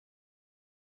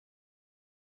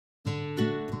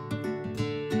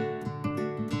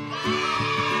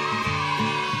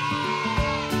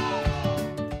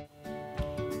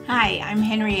Hi, I'm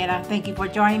Henrietta. Thank you for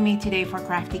joining me today for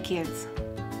Crafty Kids.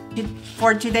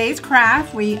 For today's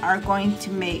craft, we are going to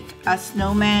make a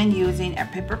snowman using a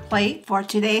paper plate. For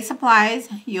today's supplies,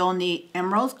 you'll need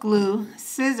emerald glue,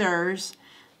 scissors,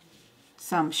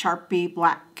 some Sharpie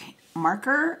black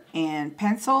marker, and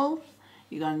pencil.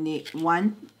 You're going to need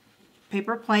one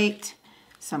paper plate,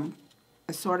 some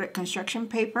assorted construction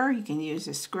paper. You can use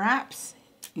the scraps.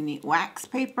 You need wax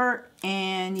paper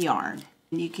and yarn.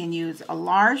 You can use a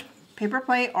large paper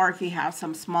plate, or if you have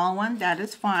some small one, that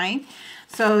is fine.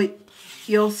 So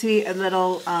you'll see a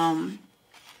little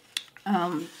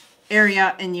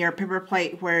area in your paper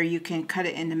plate where you can cut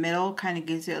it in the middle. Kind of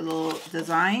gives it a little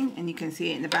design, and you can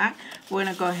see it in the back. We're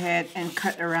going to go ahead and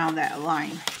cut around that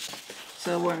line.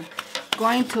 So we're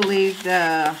going to leave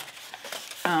the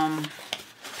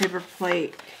paper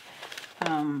plate,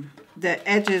 the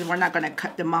edges, we're not going to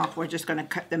cut them off. We're just going to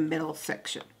cut the middle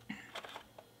section.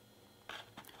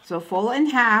 So fold it in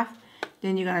half,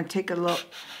 then you're going to take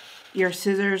your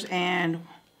scissors, and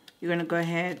you're going to go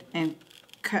ahead and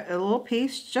cut a little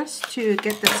piece just to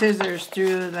get the scissors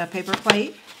through the paper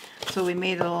plate. So we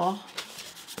made a little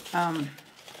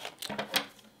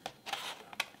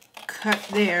cut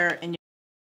there, and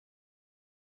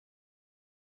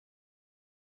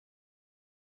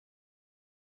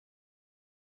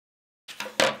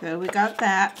so we got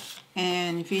that.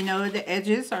 And if you know the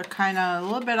edges are kind of a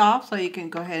little bit off, so you can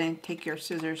go ahead and take your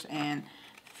scissors and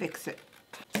fix it.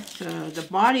 So the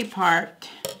body part,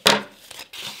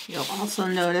 you'll also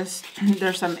notice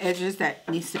there's some edges that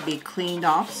needs to be cleaned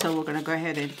off. So we're going to go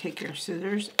ahead and take your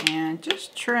scissors and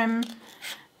just trim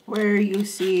where you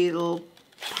see little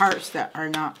parts that are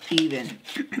not even.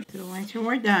 So once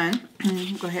we're done,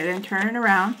 go ahead and turn it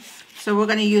around. So we're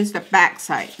going to use the back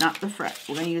side, not the front.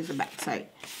 We're going to use the back side.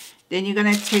 Then you're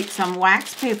going to take some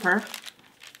wax paper,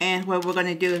 and what we're going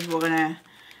to do is we're going to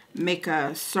make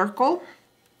a circle.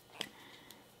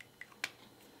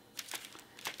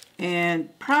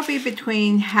 And probably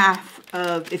between half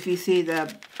of, if you see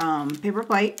the paper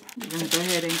plate, you're going to go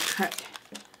ahead and cut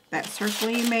that circle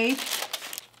you made.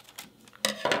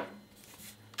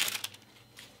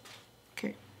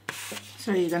 Okay,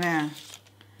 so you're going to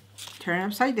turn it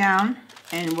upside down,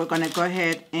 and we're going to go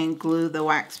ahead and glue the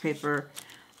wax paper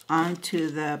onto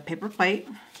the paper plate.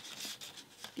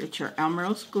 Get your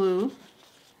emerald glue,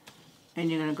 and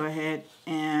you're going to go ahead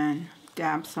and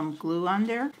dab some glue on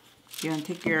there. You're going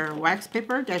to take your wax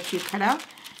paper that you cut out,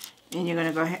 and you're going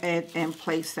to go ahead and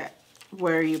place that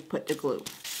where you put the glue.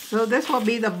 So this will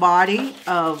be the body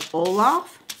of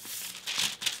Olaf.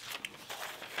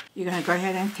 You're going to go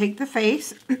ahead and take the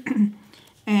face,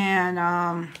 and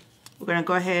we're going to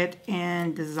go ahead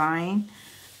and design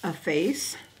a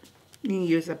face. You can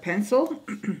use a pencil,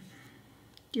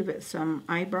 give it some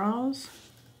eyebrows.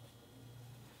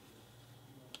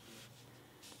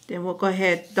 Then we'll go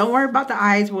ahead, don't worry about the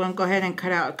eyes, we're going to go ahead and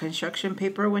cut out a construction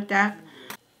paper with that.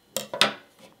 You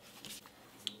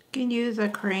can use a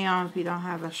crayon if you don't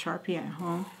have a Sharpie at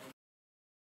home.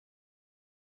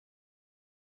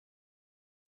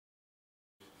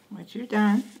 Once you're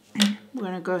done, we're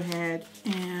going to go ahead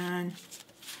and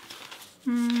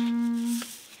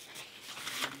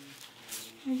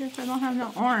I guess I don't have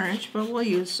no orange, but we'll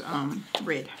use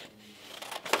red.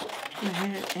 Go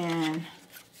ahead and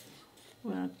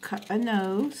we'll cut a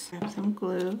nose, grab some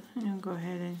glue, and go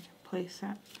ahead and place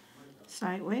that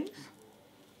sideways.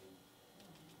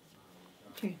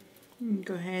 Okay,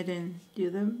 go ahead and do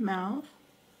the mouth,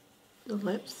 the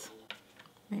lips,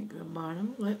 make the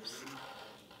bottom lips.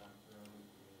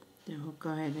 Then we'll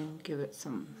go ahead and give it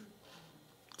some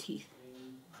teeth.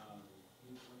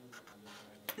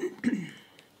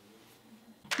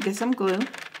 Get some glue,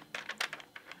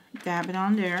 dab it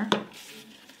on there,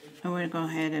 and we're going to go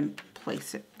ahead and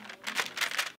place it.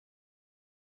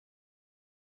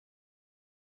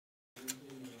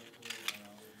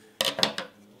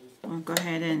 We'll go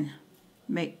ahead and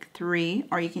make 3,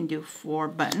 or you can do 4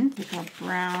 buttons. Take a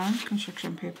brown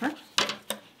construction paper,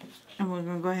 and we're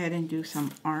going to go ahead and do some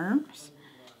arms.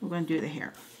 We're going to do the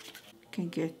hair. You can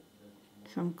get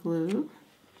some glue.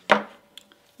 We're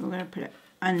going to put it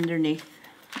underneath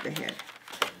the head.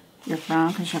 Your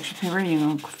brown construction paper, you're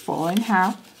going to fold in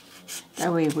half.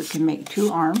 That way we can make 2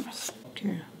 arms.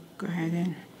 Okay, go ahead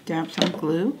and dab some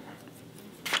glue.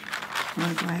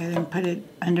 We'll go ahead and put it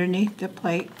underneath the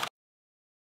plate.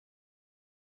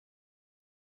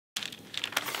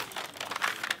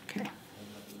 Okay.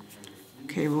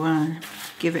 Okay, we want to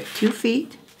give it 2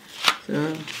 feet.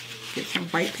 So get some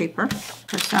white paper.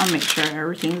 Press down, make sure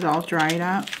everything's all dried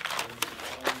out.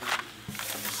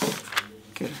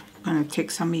 Okay, I'm going to take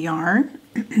some yarn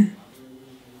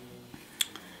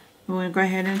We're going to go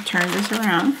ahead and turn this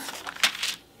around.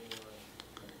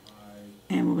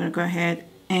 And we're going to go ahead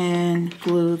and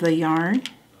glue the yarn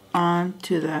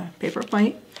onto the paper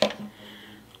plate.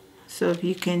 So if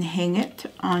you can hang it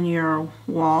on your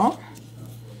wall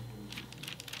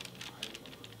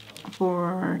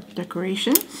for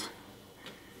decorations,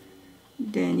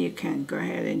 then you can go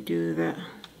ahead and do the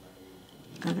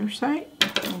other side.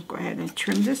 We'll go ahead and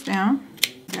trim this down.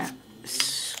 That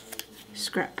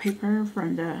scrap paper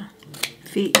from the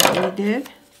feet that we did.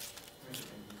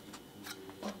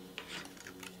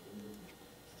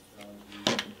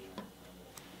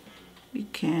 You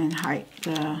can hide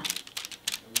the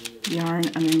yarn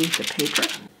underneath the paper.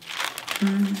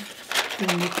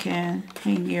 Then you can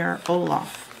hang your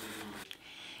Olaf.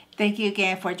 Thank you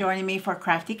again for joining me for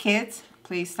Crafty Kids.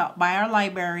 Please stop by our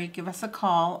library, give us a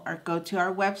call, or go to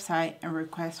our website and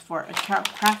request for a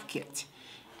craft kit.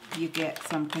 You get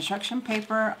some construction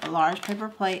paper, a large paper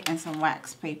plate, and some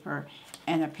wax paper,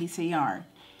 and a piece of yarn.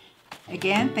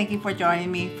 Again, thank you for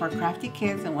joining me for Crafty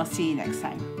Kids, and we'll see you next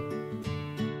time.